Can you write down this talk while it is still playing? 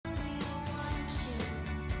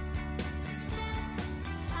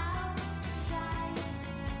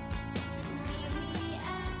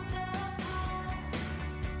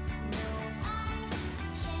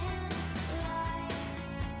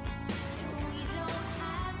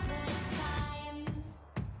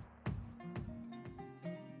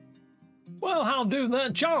Well, how do there,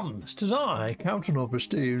 chums? Tis I, Captain of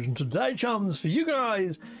Prestige, and today, chums, for you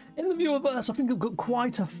guys in the viewerverse, I think I've got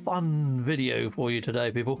quite a fun video for you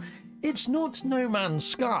today, people. It's not No Man's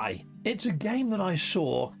Sky. It's a game that I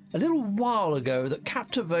saw a little while ago that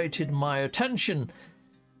captivated my attention.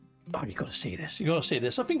 Oh, you've got to see this. You've got to see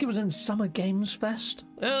this. I think it was in Summer Games Fest.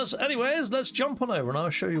 Yes, anyways, let's jump on over and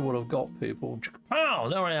I'll show you what I've got, people. Pow!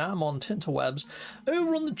 There I am on Tinterwebs.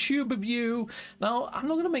 Over on the Tube of You. Now, I'm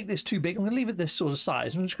not going to make this too big. I'm going to leave it this sort of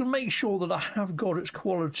size. I'm just going to make sure that I have got its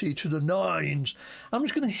quality to the nines. I'm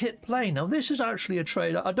just going to hit play. Now, this is actually a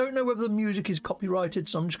trailer. I don't know whether the music is copyrighted,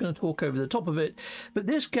 so I'm just going to talk over the top of it. But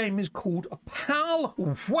this game is called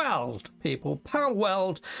Palworld, people.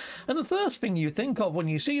 Palworld. And the first thing you think of when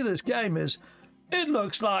you see this game is, it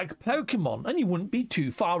looks like Pokemon, and you wouldn't be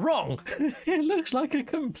too far wrong. It looks like a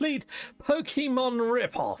complete Pokemon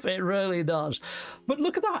ripoff. It really does. But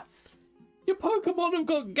look at that. Your Pokemon have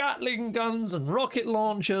got Gatling guns and rocket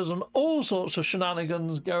launchers and all sorts of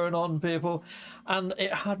shenanigans going on, people. And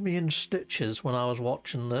it had me in stitches when I was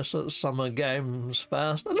watching this at Summer Games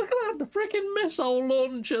Fest. And look at that, the freaking missile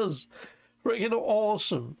launchers. Freaking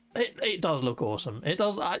awesome. It does look awesome. It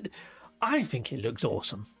does. I think it looks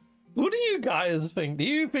awesome. What do you guys think? Do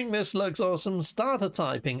you think this looks awesome? Starter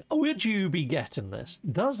typing. Would you be getting this?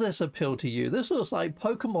 Does this appeal to you? This looks like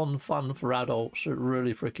Pokemon fun for adults. It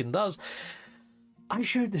really freaking does. I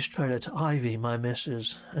showed this trailer to Ivy, my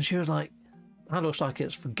missus, and she was like, that looks like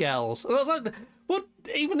it's for girls. And I was like, what?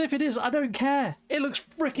 Even if it is, I don't care. It looks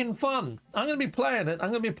freaking fun. I'm going to be playing it.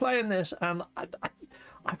 I'm going to be playing this, and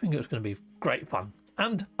I think it's going to be great fun.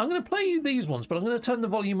 And I'm going to play you these ones, but I'm going to turn the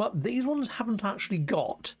volume up. These ones haven't actually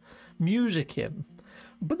got music in,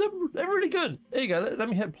 but they're really good. There you go. Let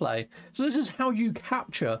me hit play. So this is how you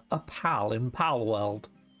capture a pal in Palworld.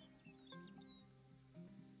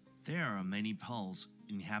 There are many pals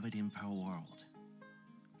inhabiting Palworld,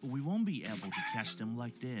 but we won't be able to catch them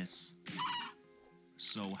like this.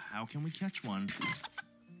 So how can we catch one?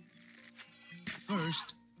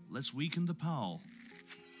 First, let's weaken the pal.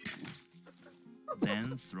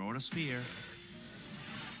 Then throw the sphere.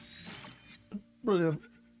 Brilliant.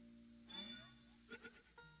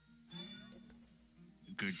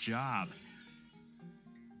 Good job.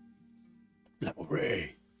 Level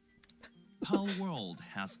 3. Palworld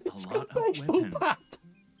has a lot of weapons. Bat.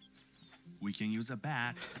 We can use a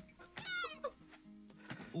bat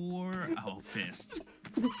or our fist.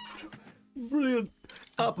 Brilliant.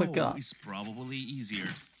 Uppercut. Is probably easier.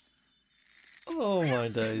 Oh my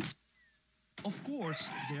days. Of course,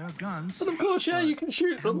 there are guns. And of course, yeah, you can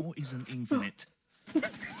shoot them. Ammo isn't infinite.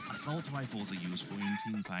 Assault rifles are useful in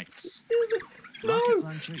team fights. No, Rocket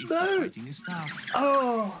launcher if no. the fighting is tough.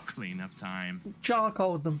 Oh, Cleanup time.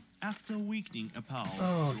 charcoal them. After weakening a pal,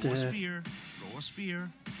 Oh, throw a dear. sphere, throw a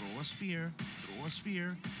sphere, throw a sphere, throw a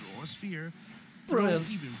sphere, throw a sphere. Throw Brilliant.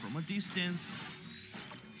 even from a distance.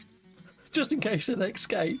 Just in case it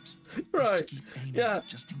escapes. Right. Keep aiming, Yeah.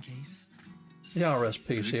 just in case. The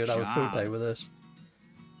RSPC would have a field job. day with this.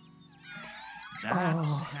 That's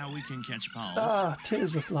Oh. how we can catch pals. Ah,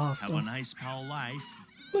 tears of Have a laughter. nice pal life.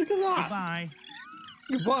 Look at that. Goodbye.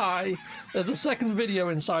 Goodbye. There's a second video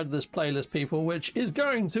inside of this playlist, people, which is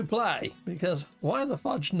going to play, because why the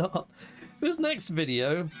fudge not? This next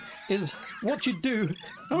video is what you do,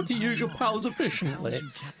 how to use your pals efficiently.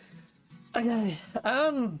 Okay,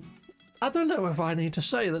 I don't know if I need to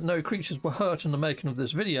say that no creatures were hurt in the making of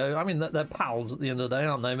this video. I mean, they're pals at the end of the day,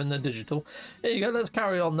 aren't they? And they're digital. Here you go, let's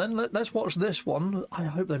carry on then. Let's watch this one. I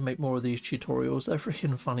hope they make more of these tutorials. They're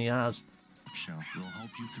freaking funny as. Shop will help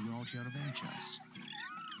you throughout your adventures.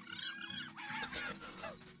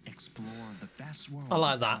 Explore the vast world I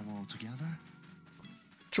like of that. Palworld together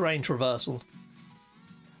Terrain traversal.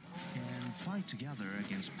 and fight together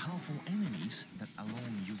against powerful enemies that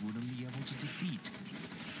alone you wouldn't be able to defeat.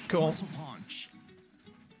 Cool. Muscle punch.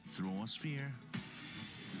 Throw a sphere.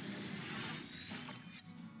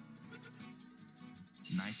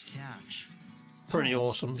 Nice catch. Pretty Pals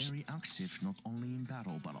awesome. Very active not only in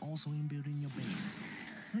battle but also in building your base.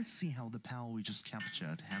 Let's see how the pal we just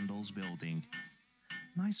captured handles building.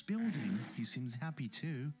 Nice building. He seems happy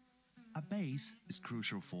too. A base is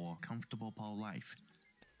crucial for comfortable pal life.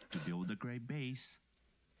 To build a great base,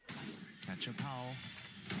 catch a pal.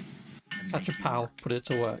 And Catch a make it pal, work. put it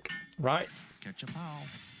to work. Right? Catch a pal.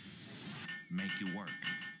 Make it work.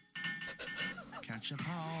 Catch a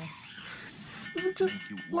pal. Is it just Make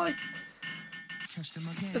it work. like, Catch them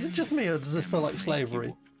again. is it just me or does this feel like Make it slavery?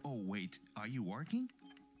 wo- Oh wait, are you working?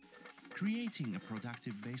 Creating a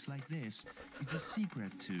productive base like this is a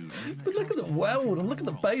secret to living a But look at the comfortable life in world and look at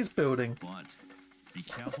the world. base building. But be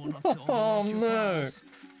careful not to Oh, overwork your no. pals.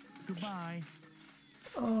 Goodbye.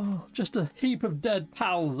 Oh, just a heap of dead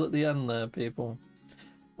pals at the end there, people.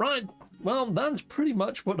 Right, well, that's pretty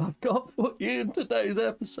much what I've got for you in today's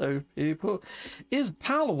episode, people, is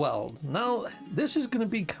Palworld. Now, this is going to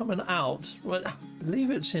be coming out, well, I believe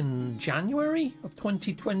it's in January of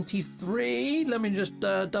 2023. Let me just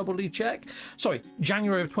doubly check. Sorry,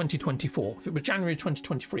 January of 2024. If it was January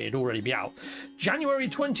 2023, it'd already be out. January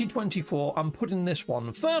 2024, I'm putting this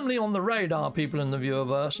one firmly on the radar, people in the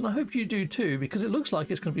viewerverse, and I hope you do too, because it looks like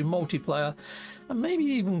it's going to be multiplayer and maybe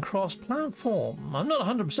even cross-platform. I'm not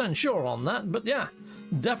 100% sure on that, but yeah,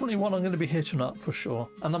 definitely one I'm going to be hitting up for sure.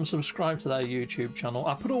 And I'm subscribed to their YouTube channel.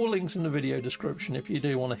 I put all links in the video description if you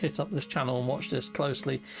do want to hit up this channel and watch this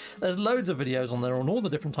closely. There's loads of videos on there on all the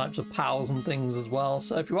different types of pals and things as well,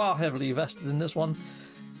 so if you are heavily invested in this one,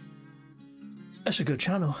 it's a good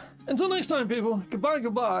channel. Until next time, people, goodbye,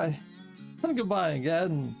 goodbye, and goodbye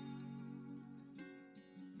again.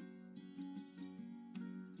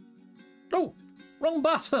 Oh, wrong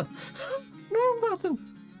button. Wrong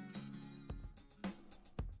button.